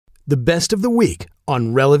The best of the week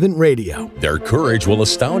on Relevant Radio. Their courage will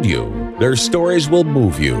astound you. Their stories will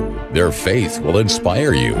move you. Their faith will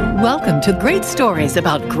inspire you. Welcome to Great Stories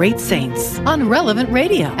About Great Saints on Relevant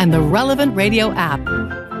Radio and the Relevant Radio app.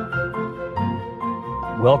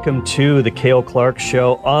 Welcome to the Cale Clarke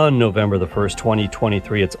Show on November the 1st,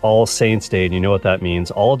 2023. It's All Saints Day, and you know what that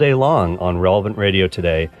means. All day long on Relevant Radio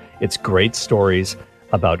today, it's great stories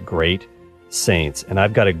about great saints. And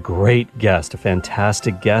I've got a great guest, a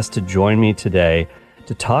fantastic guest to join me today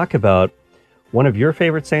to talk about one of your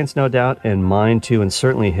favorite saints, no doubt, and mine too, and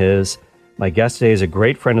certainly his. My guest today is a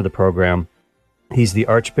great friend of the program. He's the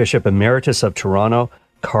Archbishop Emeritus of Toronto,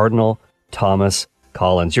 Cardinal Thomas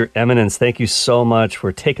Collins. Your Eminence, thank you so much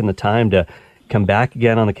for taking the time to come back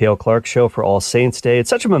again on the Cale Clarke Show for All Saints Day. It's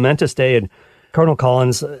such a momentous day. And Cardinal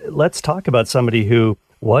Collins, let's talk about somebody who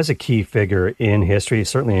was a key figure in history,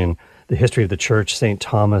 certainly in the history of the church, St.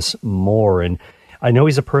 Thomas More. And I know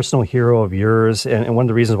he's a personal hero of yours. And one of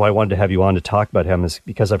the reasons why I wanted to have you on to talk about him is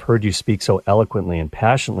because I've heard you speak so eloquently and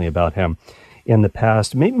passionately about him in the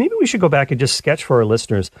past. Maybe we should go back and just sketch for our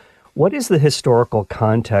listeners, what is the historical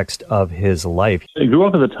context of his life? He grew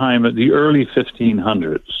up at the time at the early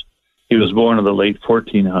 1500s. He was born in the late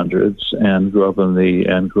 1400s and grew up in the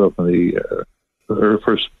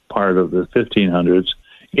first part of the 1500s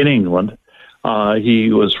in England.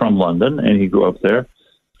 He was from London and he grew up there,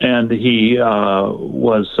 and he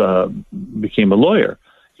became a lawyer.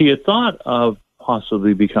 He had thought of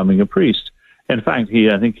possibly becoming a priest. In fact,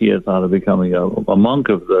 I think he had thought of becoming a monk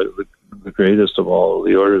of the greatest of all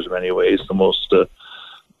the orders in many ways, the most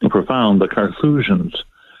profound, the Carthusians.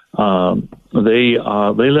 They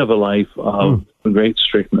live a life of great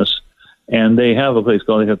strictness, and they have a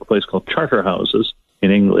place called Charter Houses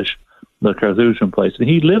in English, the Carthusian place. And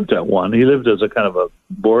he lived at one. He lived as a kind of a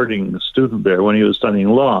boarding student there when he was studying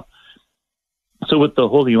law. So with the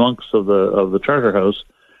holy monks of the Charter House,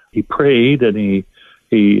 he prayed and he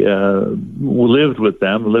lived with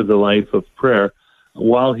them, lived a life of prayer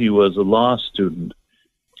while he was a law student.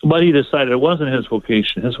 But he decided it wasn't his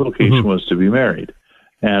vocation. His vocation was to be married,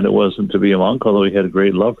 and it wasn't to be a monk, although he had a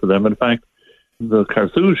great love for them. In fact, the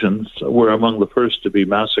Carthusians were among the first to be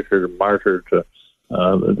massacred and martyred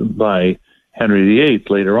by Henry VIII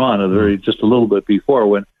later on, just a little bit before,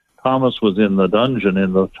 when Thomas was in the dungeon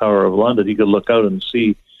in the Tower of London. He could look out and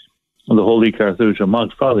see the holy Carthusian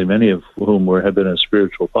monks, probably many of whom had been his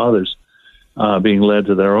spiritual fathers, being led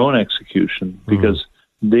to their own execution because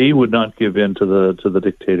they would not give in to the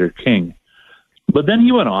dictator king. But then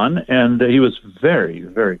he went on, and he was very,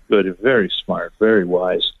 very good, very smart, very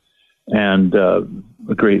wise, and a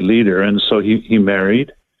great leader. And so he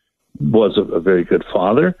married, was a very good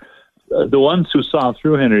father. The ones who saw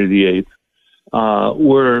through Henry VIII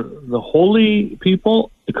were the holy people,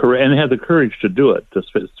 and had the courage to do it, to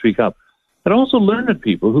speak up, and also learned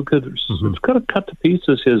people who could have cut to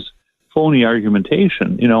pieces his phony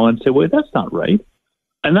argumentation, and say, wait, that's not right.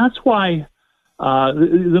 And that's why A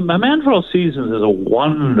Man for All Seasons is a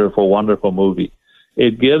wonderful, wonderful movie.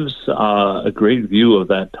 It gives a great view of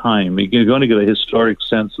that time. You're going to get a historic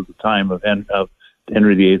sense of the time of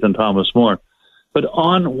Henry VIII and Thomas More. But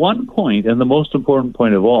on one point, and the most important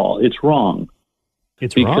point of all, it's wrong.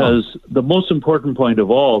 Because the most important point of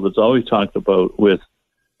all that's always talked about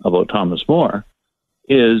about Thomas More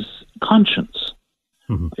is conscience.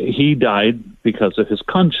 He died because of his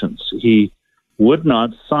conscience. He would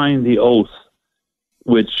not sign the oath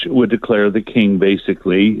which would declare the king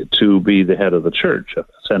basically to be the head of the church,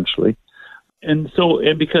 essentially. And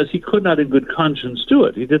because he could not in good conscience do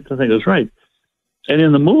it, he didn't think it was right. And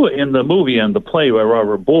in the movie and the play by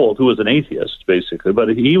Robert Bolt, who was an atheist basically, but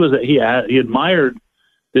he admired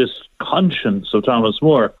this conscience of Thomas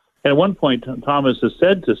More. And at one point, Thomas is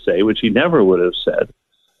said to say, which he never would have said,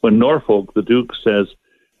 when Norfolk, the Duke, says,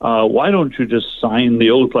 why don't you just sign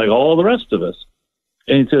the oath like all the rest of us?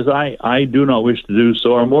 And he says, I do not wish to do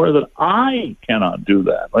so, or more that I cannot do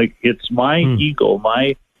that. Like, it's my ego,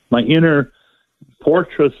 my inner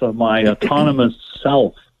fortress of my autonomous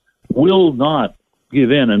self will not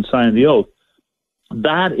give in and sign the oath.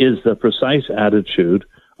 That is the precise attitude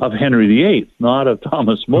of Henry VIII, not of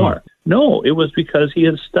Thomas More. No, it was because he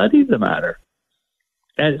had studied the matter.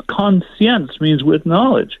 And conscience means with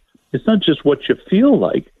knowledge. It's not just what you feel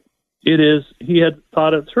like. It is, he had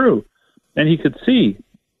thought it through. And he could see,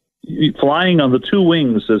 flying on the two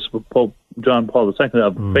wings, as Pope John Paul II,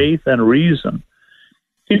 of faith and reason,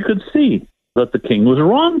 he could see that the king was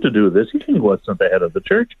wrong to do this. He wasn't the head of the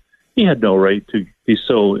church. He had no right to be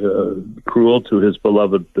so cruel to his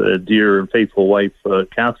beloved, dear, and faithful wife,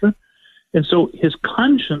 Catherine. And so his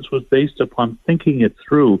conscience was based upon thinking it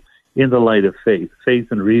through in the light of faith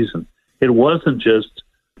and reason. It wasn't just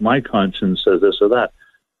my conscience says this or that.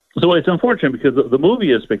 So it's unfortunate because the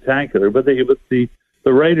movie is spectacular, but the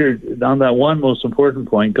writer on that one most important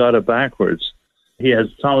point got it backwards. He has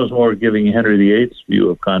Thomas More giving Henry VIII's view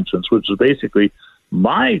of conscience, which is basically,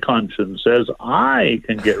 my conscience says I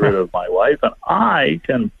can get rid of my wife, and I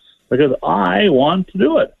can, because I want to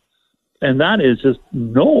do it. And that is just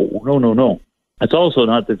no. It's also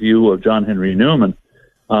not the view of John Henry Newman,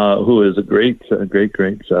 who is a great,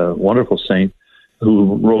 wonderful saint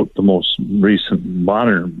who wrote the most recent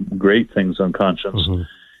modern great things on conscience. Mm-hmm.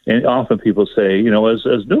 And often people say,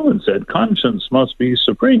 as Newman said, conscience must be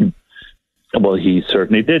supreme. Well, he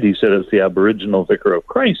certainly did. He said it's the aboriginal vicar of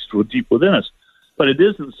Christ deep within us. But it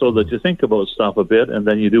isn't so that you think about stuff a bit and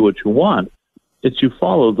then you do what you want. It's you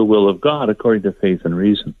follow the will of God according to faith and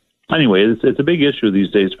reason. Anyway, it's a big issue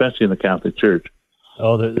these days, especially in the Catholic Church.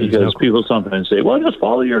 Because people sometimes say, well, just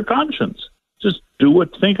follow your conscience. Just do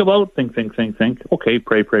what, think about, think. Okay,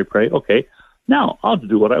 pray. Okay, now I'll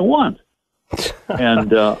do what I want.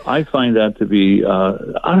 And I find that to be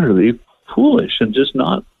utterly foolish and just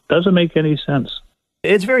doesn't make any sense.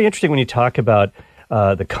 It's very interesting when you talk about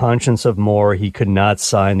the conscience of More. He could not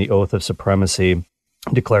sign the oath of supremacy,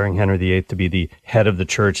 declaring Henry VIII to be the head of the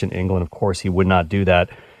church in England. Of course, he would not do that.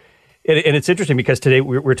 And it's interesting because today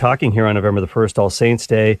we're talking here on November the 1st, All Saints'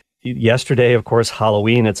 Day. Yesterday, of course,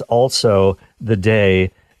 Halloween. It's also the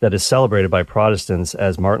day that is celebrated by Protestants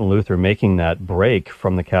as Martin Luther making that break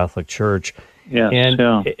from the Catholic Church.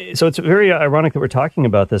 So it's very ironic that we're talking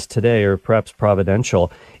about this today, or perhaps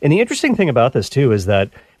providential. And the interesting thing about this, too, is that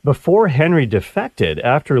before Henry defected,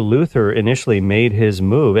 after Luther initially made his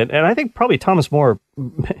move, and I think probably Thomas More,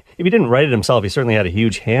 if he didn't write it himself, he certainly had a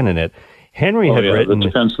huge hand in it. Henry had written... the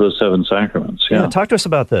Defense of the Seven Sacraments, talk to us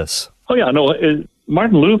about this.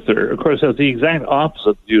 Martin Luther, of course, has the exact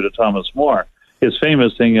opposite view to Thomas More. His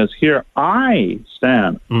famous thing is, here I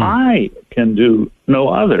stand. I can do no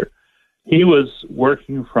other. He was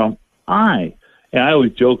working from I. And I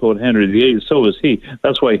always joke about Henry VIII, so was he.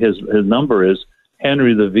 That's why his number is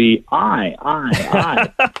Henry the V, I.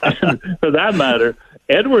 And for that matter,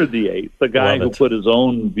 Edward VIII, the guy who put his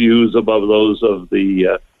own views above those of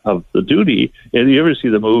the duty. And you ever see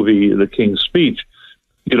the movie The King's Speech?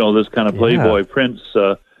 This kind of playboy prince,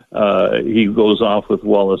 he goes off with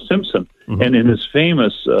Wallace Simpson. Mm-hmm. And in his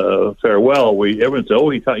famous farewell, where everyone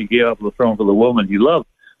said, he gave up the throne for the woman he loved.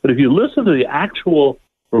 But if you listen to the actual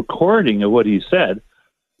recording of what he said,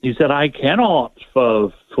 I cannot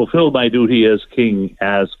fulfill my duty as king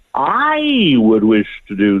as I would wish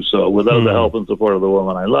to do so without the help and support of the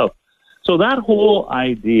woman I love. So that whole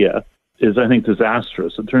idea is, I think,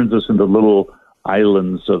 disastrous. It turns us into little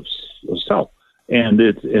islands of self. And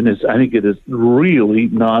I think it is really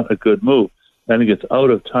not a good move. I think it's out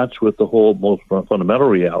of touch with the whole most fundamental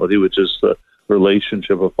reality, which is the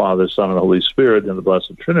relationship of Father, Son, and Holy Spirit in the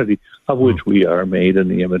Blessed Trinity, of which we are made in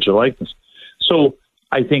the image and likeness. So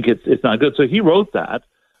I think it's not good. So he wrote that.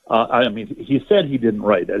 He said he didn't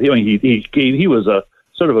write it. He was a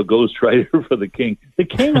sort of a ghostwriter for the king. The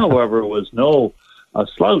king, however, was no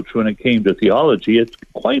slouch when it came to theology. It's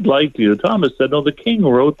quite likely that Thomas said, no, the king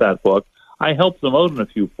wrote that book. I helped them out in a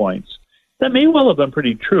few points. That may well have been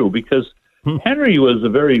pretty true, because Henry was a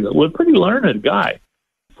pretty learned guy.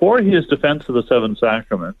 For his defense of the Seven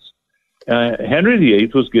Sacraments, Henry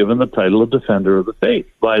VIII was given the title of Defender of the Faith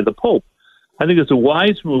by the Pope. I think it's a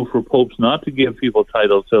wise move for popes not to give people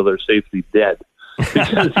titles till they're safely dead,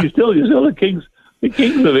 because you still the kings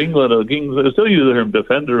of England, they still use the term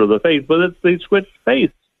Defender of the Faith, but they switched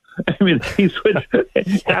faiths. He switched.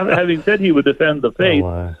 Having said he would defend the faith,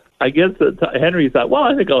 I guess that Henry thought, well,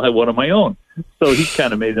 I think I'll have one of my own. So he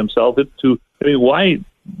kind of made himself into, why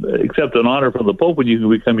accept an honor from the Pope when you can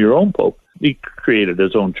become your own Pope? He created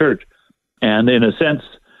his own church. And in a sense,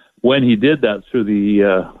 when he did that through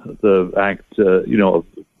the act,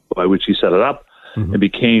 by which he set it up and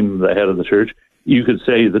became the head of the church, you could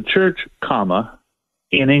say the church,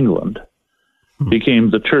 in England,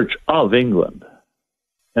 became the Church of England.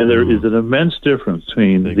 And there is an immense difference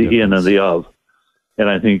between the in and the of. And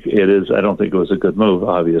I think I don't think it was a good move,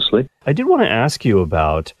 obviously. I did want to ask you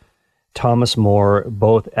about Thomas More,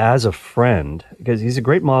 both as a friend, because he's a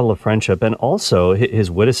great model of friendship, and also his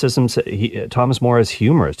witticisms. Thomas More is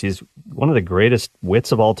humorist. He's one of the greatest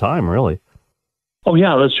wits of all time, really. Oh,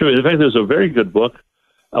 yeah, that's true. In fact, there's a very good book.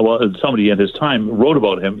 Somebody in his time wrote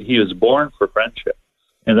about him. He was born for friendship.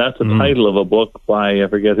 And that's the title of a book by, I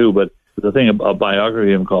forget who, but the thing, a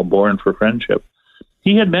biography of him called Born for Friendship.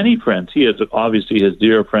 He had many friends. He has obviously his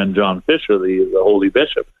dear friend John Fisher, the holy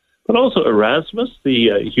bishop, but also Erasmus,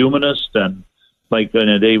 the humanist and like in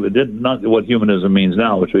a day, not what humanism means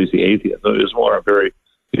now, which is the atheist. It was more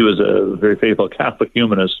he was a very faithful Catholic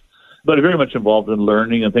humanist, but very much involved in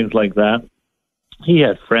learning and things like that. He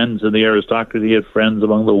had friends in the aristocracy. He had friends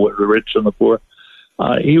among the rich and the poor.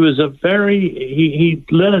 He was he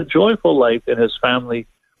led a joyful life in his family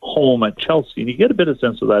home at Chelsea. And you get a bit of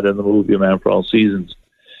sense of that in the movie A Man for All Seasons.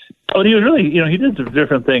 But he was really, he did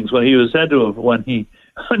different things. When he was said to have, when he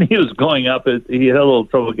was going up, he had a little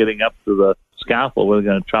trouble getting up to the scaffold. We were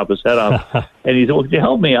going to chop his head off. And he said, well, could you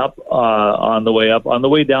help me up on the way up? On the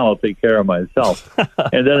way down, I'll take care of myself.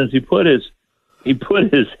 And then as he put his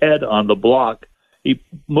head on the block, he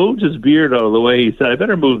moved his beard out of the way. He said, I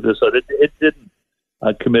better move this so it didn't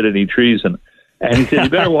commit any treason. And he said, you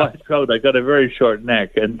better watch out. I got a very short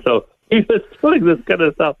neck. And so he was doing this kind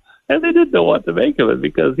of stuff. And they didn't know what to make of it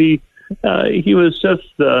because he was just,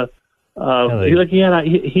 he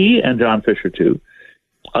and John Fisher too,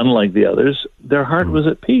 unlike the others, their heart was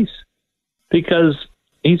at peace because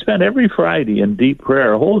he spent every Friday in deep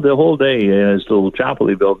prayer, the whole day in his little chapel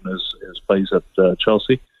he built in his place at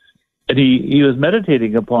Chelsea. And he was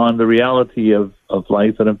meditating upon the reality of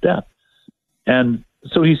life and of death. And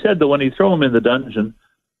so he said that when he threw him in the dungeon,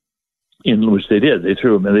 in which they did, they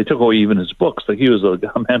threw him and they took away even his books. Like he was a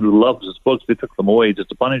man who loved his books. They took them away just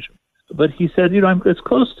to punish him. But he said, I'm as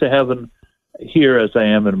close to heaven here as I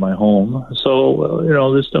am in my home. So,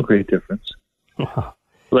 there's no great difference.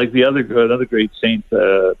 Like another great saint,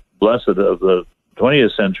 blessed of the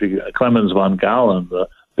 20th century, Clemens von Galen, the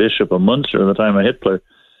Bishop of Munster in the time of Hitler,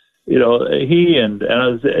 he and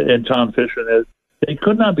John Fisher, they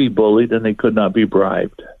could not be bullied and they could not be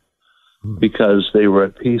bribed because they were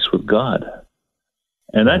at peace with God.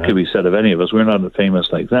 And that could be said of any of us. We're not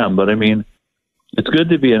famous like them, but I mean, it's good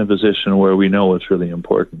to be in a position where we know what's really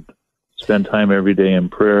important. Spend time every day in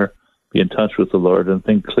prayer, be in touch with the Lord, and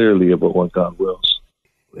think clearly about what God wills.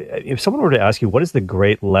 If someone were to ask you, what is the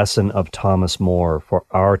great lesson of Thomas More for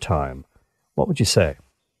our time, what would you say?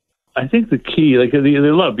 I think the key, there are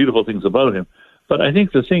a lot of beautiful things about him, but I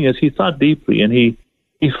think the thing is he thought deeply, and he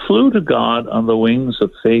flew to God on the wings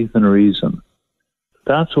of faith and reason.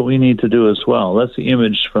 That's what we need to do as well. That's the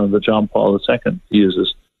image from the John Paul II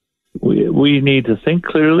uses. We need to think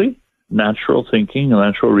clearly. Natural thinking,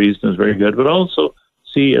 natural reason is very good, but also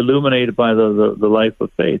see illuminated by the life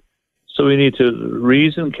of faith. So we need to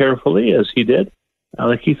reason carefully, as he did,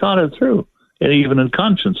 like he thought it through, and even in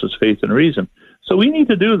conscience is faith and reason. So we need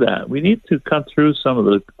to do that. We need to cut through some of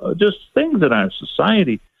the just things in our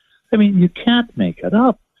society. I mean, you can't make it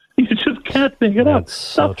up. You just can't make it up. That's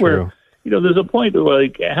so true. There's a point where,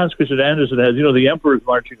 like Hans Christian Andersen has, the emperor's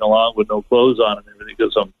marching along with no clothes on and everything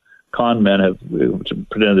because some con men have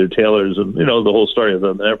pretended they're tailors and, the whole story of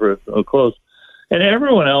them, the emperor has no clothes. And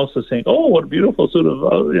everyone else is saying, oh, what a beautiful sort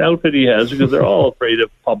of outfit he has, because they're all afraid of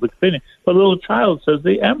public opinion. But a little child says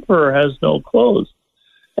the emperor has no clothes.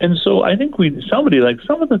 And so I think somebody, like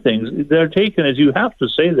some of the things, they're taken as you have to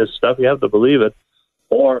say this stuff, you have to believe it,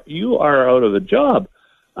 or you are out of a job.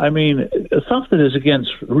 I mean, stuff that is against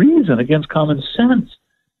reason, against common sense.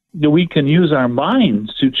 We can use our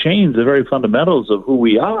minds to change the very fundamentals of who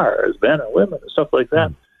we are as men and women and stuff like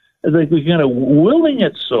that. It's like we kind of willing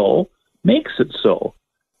it so makes it so.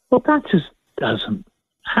 Well, that just doesn't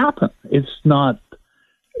happen. It's not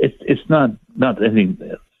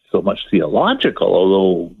anything so much theological,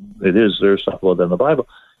 although there's stuff about that in the Bible.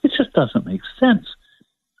 It just doesn't make sense.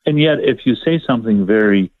 And yet, if you say something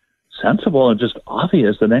very sensible and just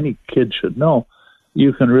obvious that any kid should know,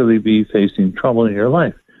 you can really be facing trouble in your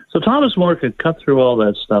life. So Thomas More could cut through all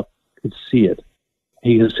that stuff, could see it.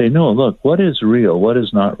 He could say, no, look, what is real? What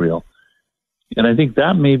is not real? And I think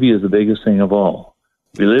that maybe is the biggest thing of all.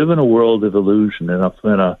 We live in a world of illusion, in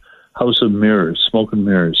a house of mirrors, smoke and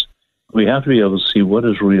mirrors. We have to be able to see what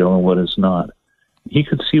is real and what is not. He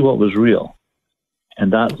could see what was real.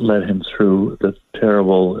 And that led him through the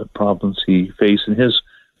terrible problems he faced in his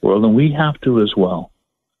world, and we have to as well.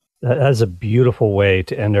 That is a beautiful way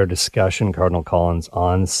to end our discussion, Cardinal Collins,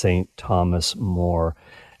 on St. Thomas More.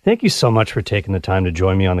 Thank you so much for taking the time to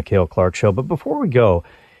join me on the Cale Clarke Show. But before we go,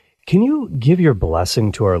 can you give your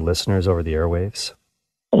blessing to our listeners over the airwaves?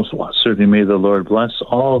 Oh, so certainly may the Lord bless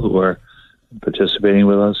all who are participating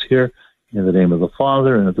with us here. In the name of the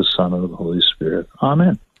Father, and of the Son, and of the Holy Spirit.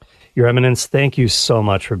 Amen. Your Eminence, thank you so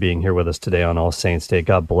much for being here with us today on All Saints' Day.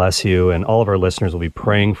 God bless you, and all of our listeners will be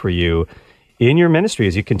praying for you in your ministry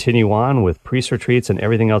as you continue on with priest retreats and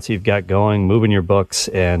everything else you've got going, moving your books,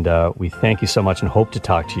 and we thank you so much and hope to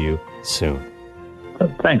talk to you soon.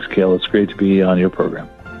 Thanks, Cale. It's great to be on your program.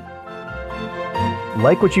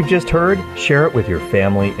 Like what you've just heard, share it with your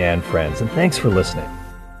family and friends, and thanks for listening.